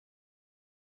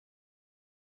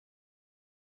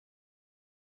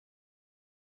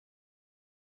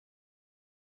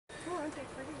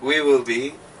we will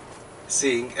be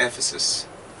seeing Ephesus,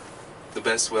 the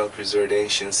best well-preserved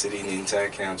ancient city in the entire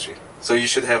country. So you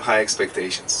should have high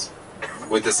expectations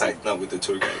with the site, not with the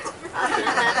tour guide.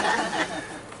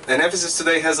 And Ephesus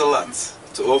today has a lot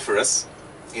to offer us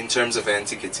in terms of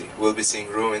antiquity. We'll be seeing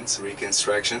ruins,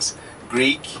 reconstructions,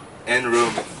 Greek and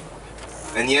Roman.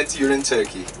 And yet you're in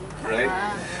Turkey, right?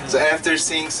 So after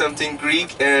seeing something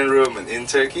Greek and Roman in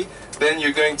Turkey, then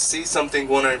you're going to see something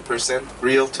 100%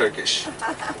 real Turkish.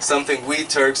 Something we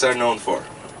Turks are known for.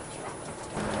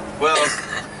 Well,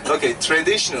 okay,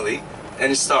 traditionally and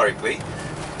historically,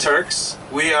 Turks,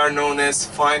 we are known as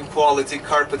fine quality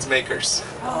carpet makers.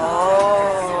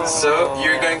 Oh. So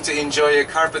you're going to enjoy a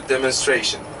carpet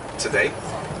demonstration today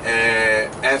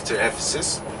after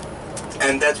Ephesus,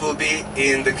 and that will be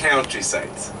in the countryside,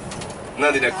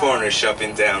 not in a corner shop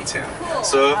in downtown.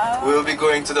 So we'll be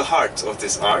going to the heart of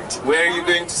this art, where you're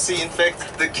going to see in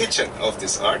fact the kitchen of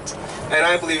this art, and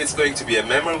I believe it's going to be a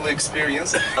memorable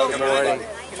experience. How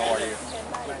are you?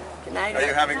 Are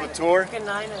you having a good tour?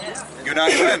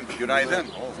 Günaydın.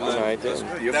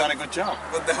 Günaydın. You've done a good job.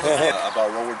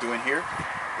 About what we're doing here.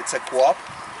 It's a co-op,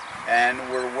 and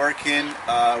we're working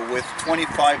with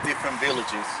 25 different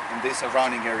villages in these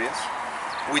surrounding areas.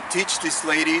 We teach these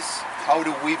ladies how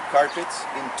to weave carpets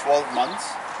in 12 months,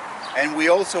 and we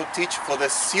also teach for the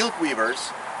silk weavers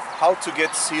how to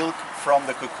get silk from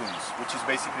the cocoons, which is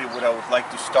basically what I would like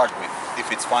to start with,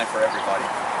 if it's fine for everybody.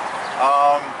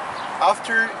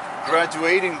 After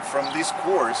graduating from this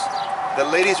course, the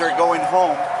ladies are going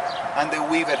home and they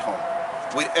weave at home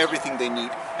with everything they need,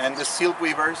 and the silk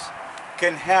weavers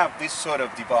can have this sort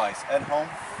of device at home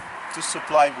to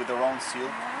supply with their own silk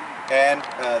and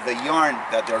the yarn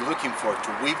that they're looking for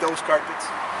to weave those carpets,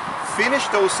 finish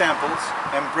those samples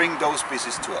and bring those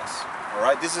pieces to us. All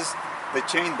right, this is the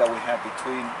chain that we have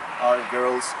between our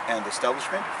girls and the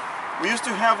establishment. We used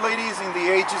to have ladies in the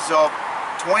ages of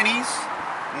 20s.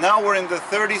 Now we're in the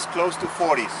 30s, close to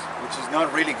 40s, which is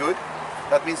not really good.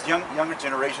 That means younger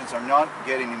generations are not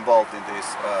getting involved in this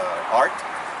art.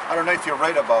 I don't know if you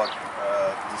read about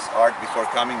this art before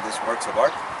coming, these works of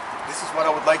art. This is what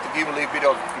I would like to give a little bit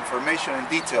of information and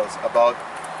details about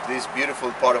this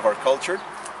beautiful part of our culture.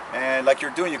 And like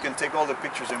you're doing, you can take all the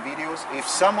pictures and videos. If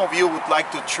some of you would like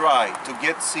to try to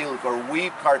get silk or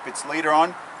weave carpets later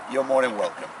on, you're more than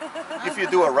welcome. If you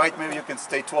do it right, maybe you can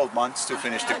stay 12 months to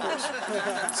finish the course.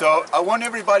 So I want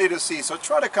everybody to see, so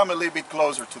try to come a little bit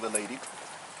closer to the lady.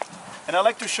 And I'd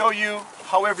like to show you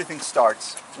how everything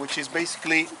starts, which is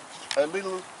basically a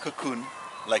little cocoon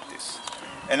like this.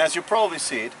 And as you probably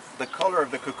see it, the color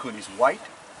of the cocoon is white.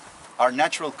 Our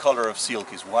natural color of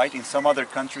silk is white. In some other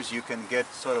countries you can get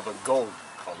sort of a gold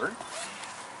color.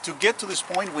 To get to this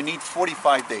point we need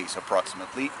 45 days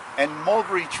approximately, and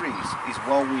mulberry trees is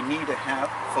what we need to have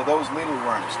for those little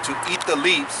worms to eat the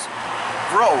leaves,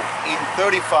 grow in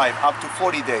 35 up to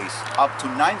 40 days, up to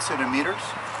 9 centimeters,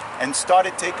 and start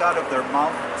to take out of their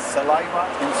mouth saliva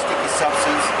and sticky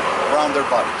substance around their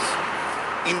bodies.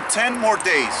 In 10 more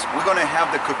days we're going to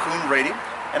have the cocoon ready,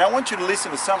 and I want you to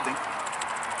listen to something.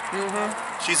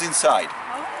 She's inside.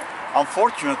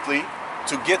 Unfortunately,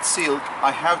 to get silk,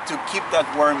 I have to keep that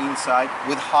worm inside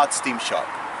with hot steam shock.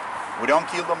 We don't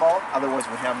kill them all, otherwise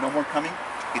we have no more coming.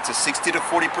 It's a 60 to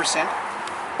 40%.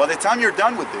 By the time you're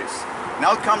done with this,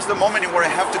 now comes the moment where I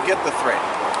have to get the thread.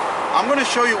 I'm going to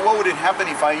show you what would happen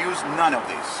if I use none of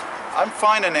this. I'm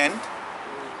fine an end.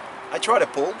 I try to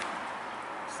pull.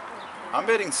 I'm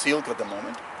getting silk at the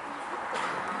moment.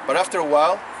 But after a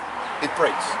while, it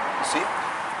breaks, you see?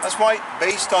 That's why,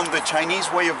 based on the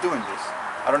Chinese way of doing this,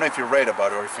 I don't know if you read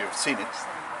about it or if you've seen it,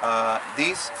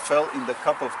 these fell in the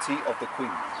cup of tea of the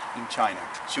queen in China.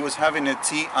 She was having a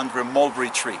tea under a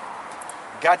mulberry tree.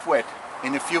 Got wet,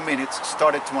 in a few minutes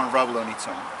started to unravel on its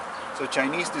own. So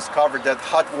Chinese discovered that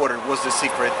hot water was the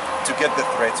secret to get the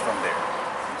threads from there.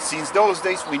 Since those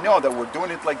days we know that we're doing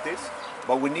it like this,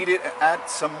 but we needed to add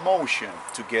some motion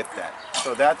to get that.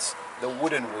 So that's the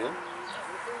wooden wheel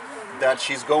that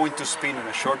she's going to spin in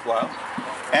a short while.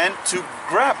 And to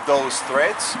grab those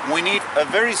threads, we need a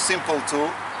very simple tool,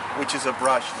 which is a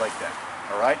brush like that,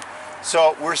 all right?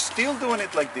 So we're still doing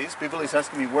it like this. People is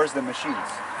asking me, where's the machines?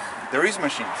 There is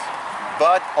machines,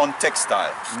 but on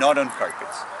textile, not on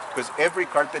carpets. Because every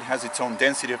carpet has its own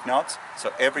density of knots,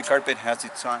 so every carpet has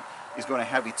its own, is going to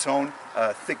have its own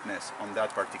thickness on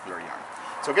that particular yarn.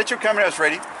 So get your cameras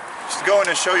ready. Just going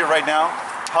to show you right now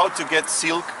how to get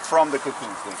silk from the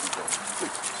cocoons.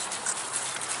 Please.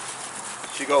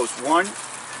 She goes 1,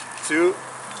 2,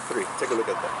 3. Take a look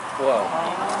at that. Wow.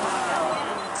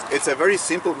 It's a very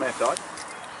simple method,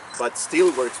 but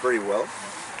still works very well.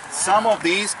 Some of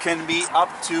these can be up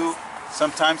to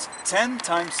sometimes 10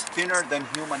 times thinner than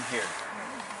human hair.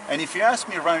 And if you ask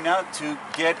me right now to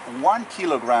get 1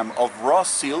 kilogram of raw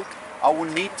silk, I will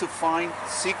need to find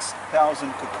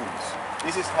 6,000 cocoons.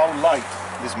 This is how light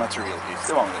this material is.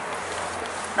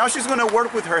 Now she's going to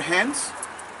work with her hands,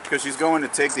 because she's going to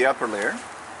take the upper layer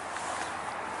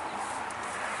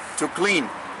to clean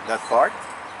that part.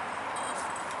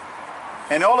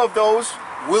 And all of those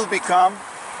will become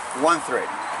one thread.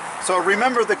 So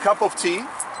remember the cup of tea.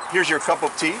 Here's your cup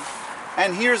of tea.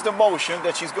 And here's the motion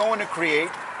that she's going to create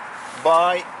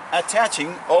by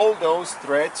attaching all those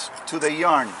threads to the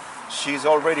yarn she's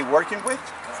already working with.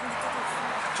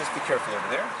 Just be careful over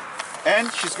there.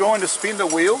 And she's going to spin the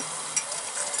wheel,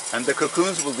 and the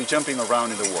cocoons will be jumping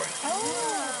around in the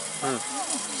water.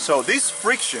 So this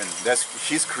friction that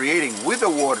she's creating with the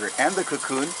water and the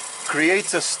cocoon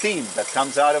creates a steam that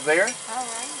comes out of there.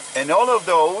 And all of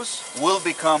those will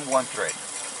become one thread.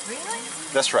 Really?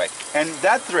 That's right. And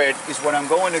that thread is what I'm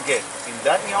going to get in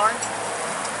that yarn.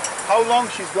 How long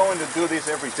she's going to do this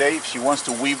every day? If she wants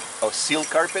to weave a silk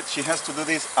carpet, she has to do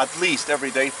this at least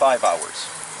every day, 5 hours.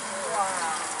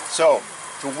 Wow. So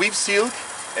to weave silk,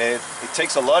 it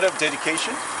takes a lot of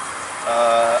dedication,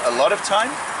 a lot of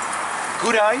time,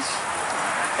 good eyes,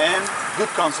 and good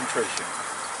concentration.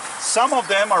 Some of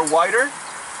them are wider,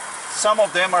 some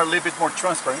of them are a little bit more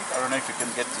transparent. I don't know if you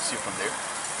can get to see from there.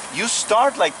 You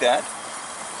start like that,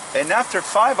 and after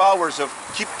 5 hours of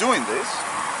keep doing this,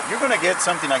 you're going to get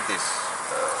something like this.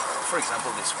 For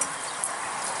example, this one.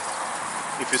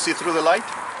 If you see through the light,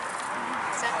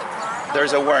 Is that the worm?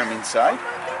 there's a worm inside.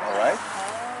 All right.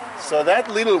 So that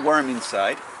little worm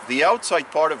inside, the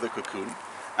outside part of the cocoon,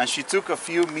 and she took a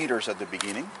few meters at the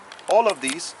beginning. All of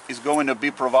these is going to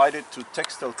be provided to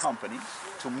textile companies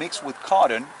to mix with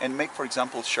cotton and make, for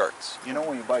example, shirts. You know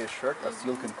when you buy a shirt that's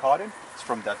silk and cotton, it's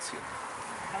from that silk.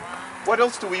 What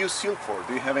else do we use silk for?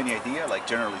 Do you have any idea, like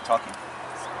generally talking?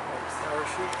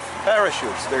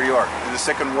 Parachutes, there you are. In the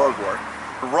Second World War,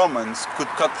 the Romans could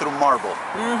cut through marble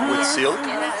with silk.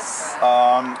 Yes.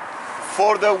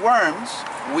 For the worms,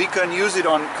 we can use it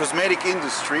on cosmetic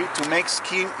industry to make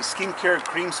skincare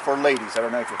creams for ladies. I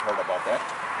don't know if you've heard about that.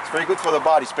 It's very good for the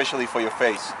body, especially for your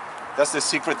face. That's the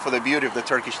secret for the beauty of the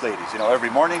Turkish ladies. You know, every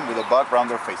morning with a bug around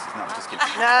their faces. No, I'm just kidding.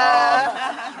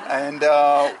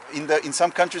 In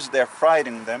some countries, they're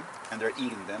frying them and they're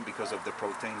eating them because of the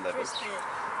protein levels.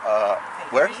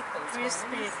 Where?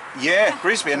 Crispy. Yeah,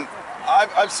 crispy. And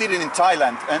I've seen it in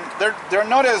Thailand, and they're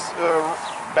not as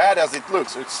bad as it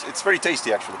looks. It's very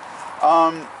tasty, actually.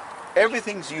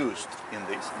 Everything's used in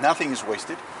this. Nothing is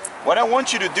wasted. What I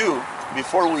want you to do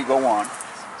before we go on,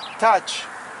 touch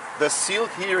the silk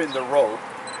here in the roll,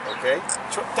 okay?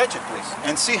 Touch it, please,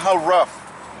 and see how rough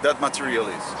that material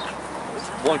is.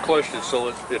 One question, so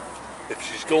if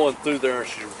she's going through there and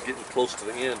she's getting close to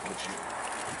the end, can she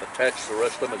attach the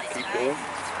rest of them and keep going?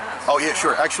 Oh yeah,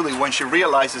 sure. Actually, when she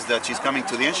realizes that she's coming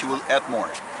to the end, she will add more.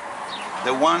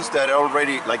 The ones that are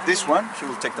already, like this one, she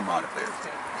will take them out of there.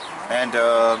 And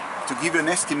to give you an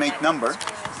estimate number,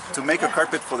 to make a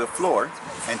carpet for the floor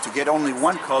and to get only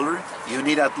one color, you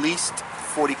need at least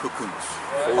 40 cocoons,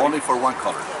 only for one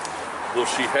color. Will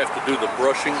she have to do the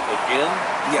brushing again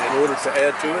Yeah. in order to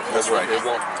add to it? That's right. It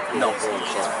won't, No. go on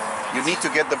its own. You need to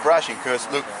get the brushing, because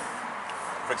look,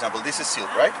 for example, this is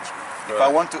silk, right? If I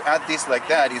want to add this like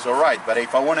that, it's all right. But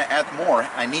if I want to add more,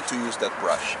 I need to use that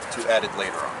brush to add it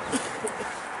later on.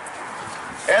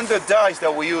 And the dyes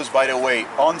that we use, by the way,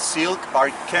 on silk are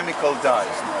chemical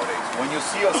dyes nowadays. When you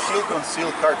see a silk on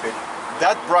silk carpet,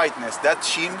 that brightness, that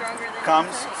sheen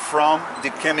comes from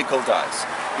the chemical dyes.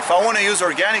 If I want to use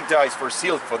organic dyes for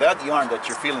silk, for that yarn that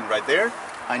you're feeling right there,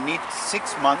 I need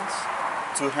 6 months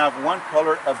to have one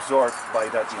color absorbed by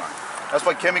that yarn. That's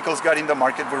why chemicals got in the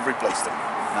market, we've replaced them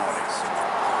nowadays.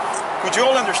 Could you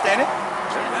all understand it?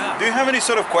 Yeah. Do you have any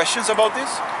sort of questions about this?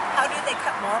 How do they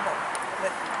cut marble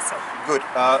with silk? Good.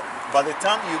 By the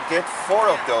time you get 4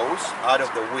 of those out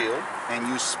of the wheel and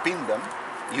you spin them,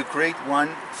 you create one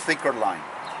thicker line.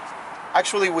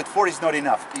 Actually, with 4 is not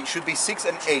enough. It should be 6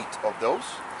 and 8 of those.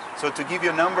 So to give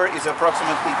you a number, is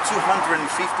approximately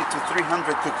 250 to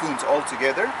 300 cocoons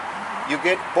altogether. You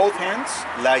get both hands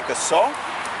like a saw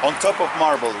on top of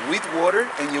marble with water,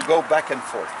 and you go back and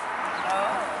forth.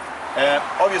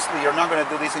 Obviously, you're not going to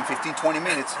do this in 15-20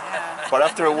 minutes, but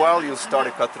after a while, you'll start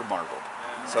to cut through marble.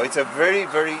 So it's a very,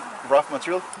 very rough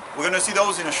material. We're going to see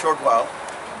those in a short while,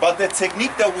 but the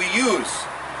technique that we use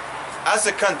as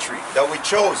a country, that we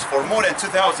chose for more than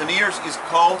 2,000 years, is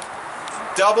called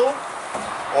double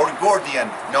or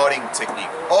Gordian knotting technique.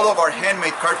 All of our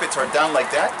handmade carpets are done like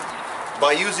that,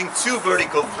 by using 2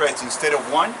 vertical threads instead of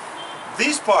 1.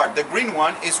 This part, the green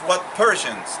one, is what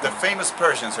Persians, the famous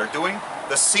Persians, are doing,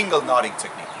 the single knotting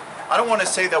technique. I don't want to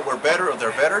say that we're better or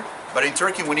they're better, but in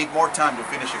Turkey we need more time to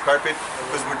finish a carpet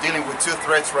because we're dealing with 2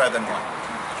 threads rather than one.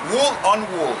 Wool on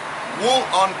wool, wool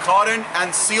on cotton,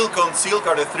 and silk on silk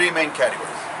are the 3 main categories.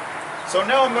 So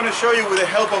now I'm going to show you with the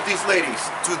help of these ladies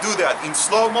to do that in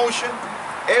slow motion.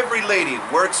 Every lady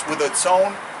works with its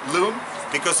own loom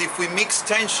because if we mix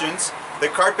tensions, the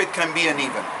carpet can be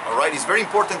uneven. Alright, it's very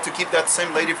important to keep that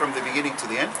same lady from the beginning to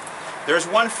the end. There's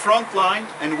one front line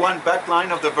and one back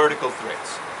line of the vertical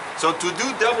threads. So to do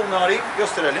double knotting,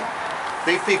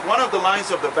 they pick one of the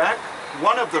lines of the back,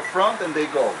 one of the front, and they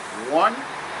go. One,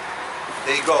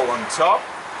 they go on top,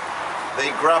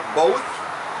 they grab both,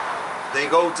 they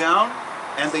go down,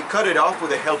 and they cut it off with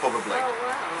the help of a blade. Oh,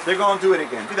 wow. They're going to do it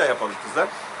again.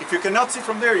 If you cannot see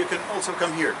from there, you can also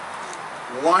come here.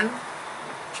 1,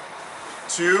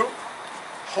 2,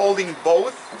 holding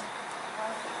both.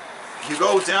 You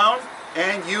go down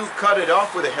and you cut it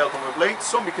off with the help of a blade.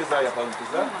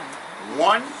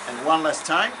 One and one last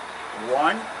time.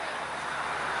 1,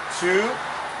 2,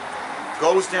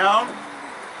 goes down,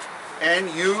 and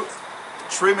you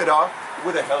trim it off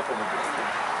with the help of a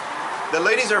blade. The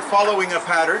ladies are following a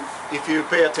pattern. If you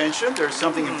pay attention, there's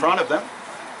something in front of them.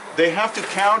 They have to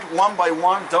count one by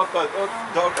one, dot by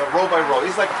dot, row by row.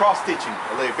 It's like cross-stitching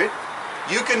a little bit.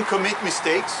 You can commit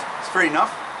mistakes, it's fair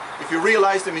enough. If you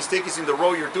realize the mistake is in the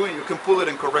row you're doing, you can pull it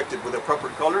and correct it with a proper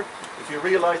color. If you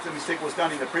realize the mistake was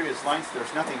done in the previous lines,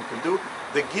 there's nothing you can do.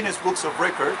 The Guinness Books of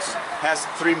Records has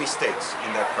 3 mistakes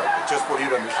in that carpet, just for you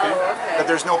to understand that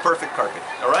there's no perfect carpet,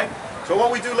 all right? So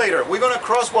what we do later, we're going to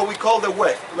cross what we call the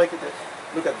weft. Look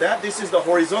at that. This is the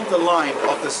horizontal line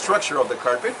of the structure of the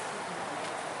carpet.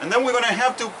 And then we're going to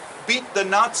have to beat the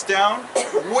knots down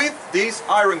with this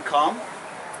iron comb.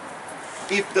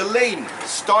 If the lady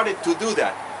started to do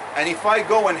that, and if I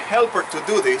go and help her to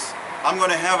do this, I'm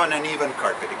going to have an uneven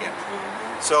carpet again.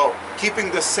 So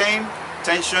keeping the same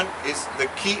tension is the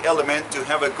key element to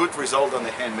have a good result on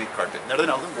the handmade carpet. You hold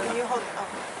it up.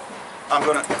 I'm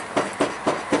going to...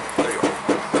 There you go.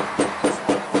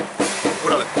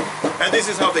 And this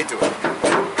is how they do it.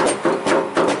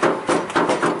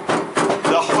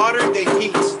 The hotter the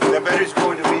heat, the better it's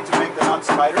going to be to make the knots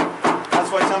tighter.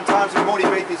 That's why sometimes we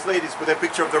motivate these ladies with a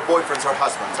picture of their boyfriends or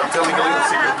husbands. I'm telling you a little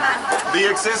secret. The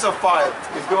excess of pile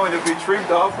is going to be trimmed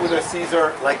off with a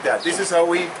scissor like that. This is how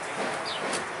we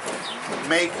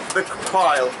make the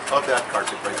pile of that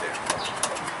carpet right there.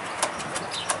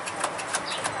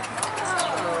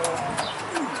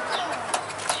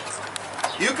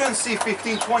 You can see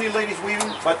 15, 20 ladies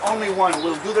weaving, but only one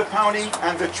will do the pounding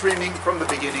and the trimming from the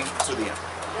beginning to the end.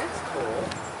 That's cool.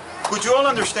 Could you all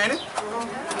understand it?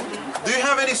 Do you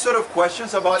have any sort of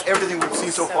questions about everything we've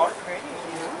seen so far?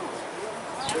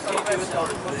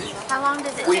 How long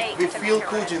does it We take? feel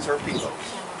cocoons or pillows.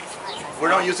 We're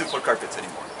not using for carpets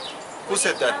anymore. Who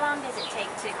said that? How long does it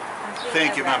take to complete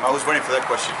Thank you, ma'am. I was waiting for that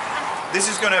question. This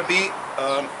is going to be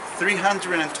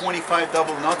 325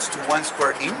 double knots to 1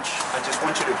 square inch. I just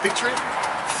want you to picture it.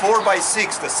 4 by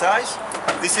 6 the size.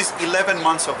 This is 11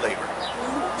 months of labor.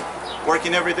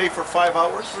 Working every day for 5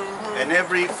 hours, and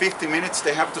every 50 minutes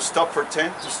they have to stop for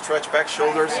 10 to stretch back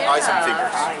shoulders, eyes, and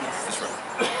fingers. That's right.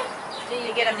 Do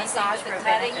you get a massage for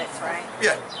benefits, right?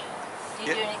 Yeah. Do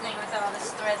you do anything with all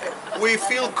this thread? We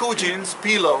feel cushions,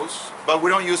 pillows, but we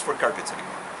don't use for carpets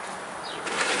anymore.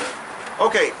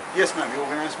 Okay, yes ma'am, you were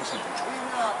going to ask me something.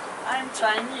 I'm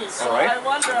Chinese, so All right. I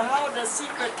wonder how the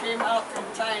secret came out from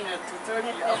China to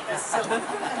Turkey of the silk.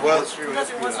 Well, Because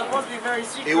it was supposed to be very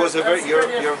secret. it was a very, That's you're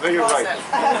really a very right.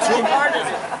 process. Who started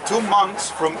it? 2 monks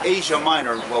from Asia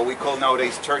Minor, what we call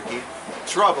nowadays Turkey,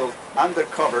 traveled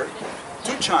undercover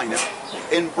to China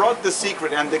and brought the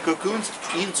secret and the cocoons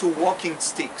into walking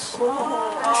sticks.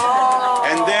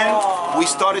 And then we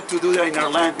started to do that in our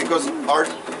land because our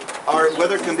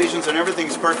weather conditions and everything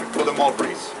is perfect for the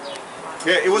mulberries.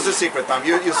 Yeah, it was a secret, ma'am.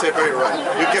 You said very right.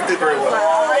 You kept it very well.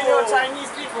 I know Chinese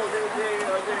people,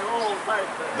 they're all like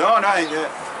that. No,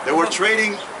 they were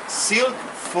trading silk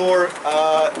for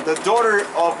the daughter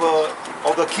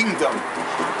of the kingdom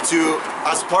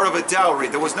as part of a dowry.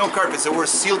 There was no carpets, there were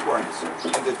silkworms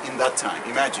in that time.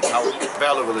 Imagine how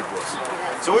valuable it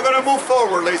was. So we're going to move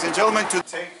forward, ladies and gentlemen, to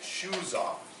take shoes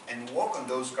off and walk on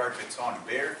those carpets on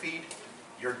bare feet.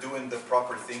 You're doing the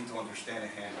proper thing to understand a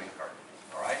handmade carpet,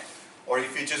 all right? Or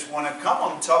if you just want to come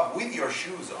on top with your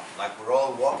shoes on, like we're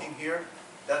all walking here,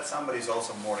 that somebody's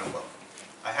also more than welcome.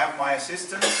 I have my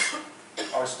assistant,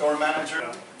 our store manager,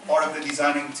 part of the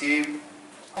designing team.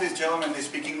 These gentlemen, they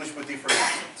speak English with different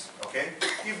accents, okay?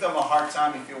 Give them a hard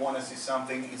time if you want to see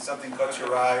something, if something caught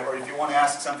your eye, or if you want to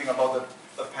ask something about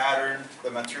the pattern,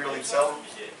 the material itself,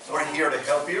 we're here to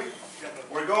help you.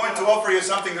 We're going to offer you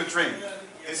something to drink.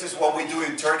 This is what we do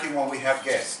in Turkey when we have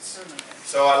guests.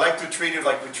 So I like to treat it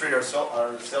like we treat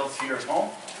ourselves here at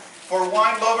home. For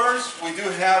wine lovers, we do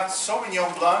have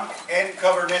Sauvignon Blanc and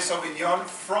Cabernet Sauvignon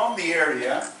from the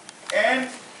area, and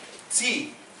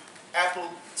tea, apple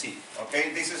tea.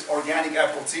 Okay, this is organic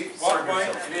apple tea. What wine?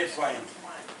 Red wine.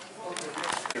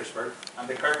 And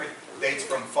the carpet dates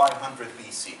from 500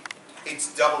 BC.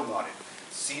 It's double knotted.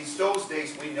 Since those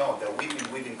days, we know that we've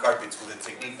been weaving carpets with the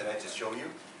technique that I just showed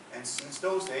you, and since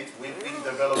those days, we've been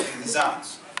developing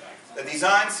designs. The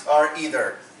designs are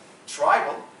either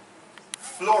tribal,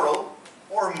 floral,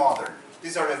 or modern.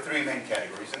 These are the three main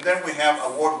categories. And then we have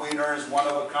award winners,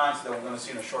 one-of-a-kinds that we're going to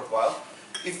see in a short while.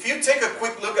 If you take a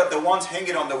quick look at the ones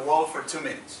hanging on the wall for 2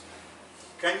 minutes,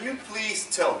 can you please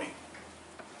tell me,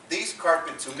 this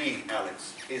carpet to me,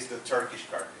 Alex, is the Turkish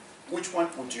carpet. Which one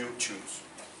would you choose?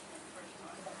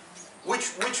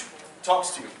 Which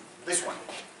talks to you? This one.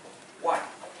 Why?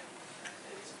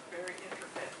 It's very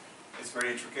intricate. It's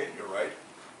very intricate, you're right.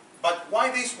 But why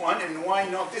this one and why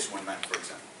not this one, man, for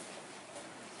example?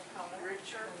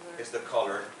 Richer. It's the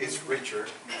color, it's richer.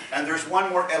 And there's one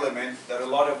more element that a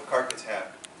lot of carpets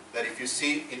have, that if you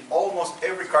see in almost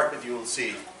every carpet you will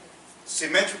see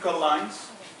symmetrical lines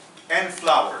and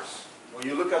flowers. When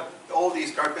you look at all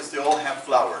these carpets, they all have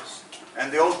flowers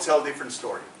and they all tell different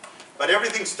story. But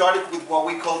everything started with what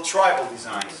we call tribal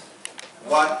designs,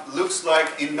 what looks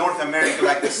like in North America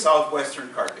like the southwestern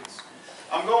carpets.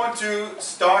 I'm going to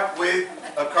start with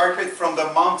a carpet from the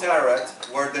Mount Ararat,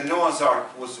 where the Noah's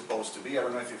Ark was supposed to be. I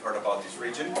don't know if you've heard about this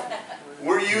region.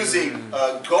 We're using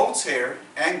goat's hair,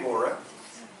 Angora,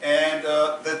 and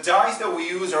the dyes that we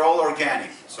use are all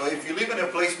organic. So if you live in a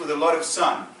place with a lot of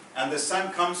sun, and the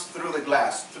sun comes through the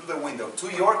glass, through the window, to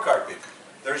your carpet,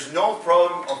 there's no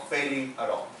problem of fading at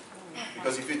all.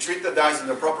 Because if you treat the dyes in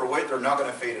the proper way, they're not going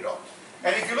to fade at all.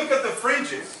 And if you look at the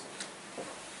fringes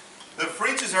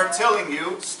are telling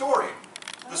you story.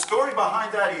 The story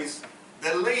behind that is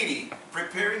the lady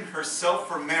preparing herself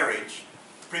for marriage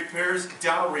prepares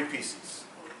dowry pieces.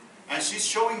 And she's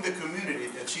showing the community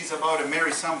that she's about to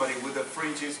marry somebody with the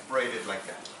fringes braided like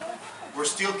that. We're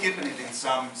still keeping it in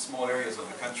some small areas of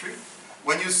the country.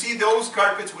 When you see those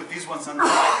carpets with these ones on the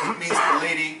side, it means the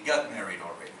lady got married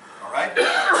already. All right?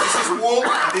 This is wool,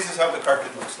 and this is how the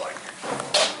carpet looks like.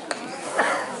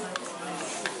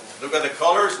 Look at the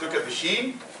colors, look at the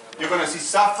sheen. You're going to see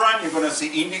saffron, you're going to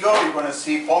see indigo, you're going to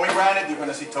see pomegranate, you're going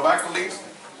to see tobacco leaves.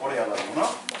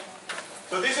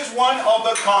 So this is one of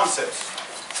the concepts.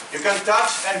 You can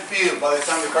touch and feel by the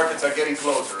time the carpets are getting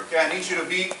closer. Okay, I need you to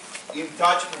be in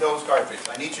touch with those carpets.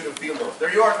 I need you to feel those.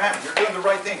 There you are, man. You're doing the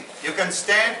right thing. You can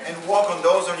stand and walk on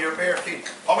those on your bare feet.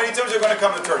 How many times are you going to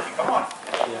come to Turkey? Come on.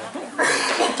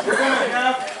 We're going to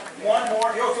have one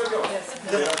more.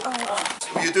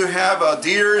 You do have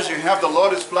deers, you have the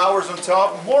lotus flowers on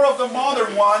top. More of the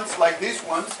modern ones, like these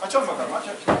ones.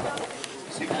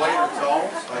 See player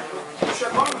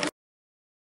tones.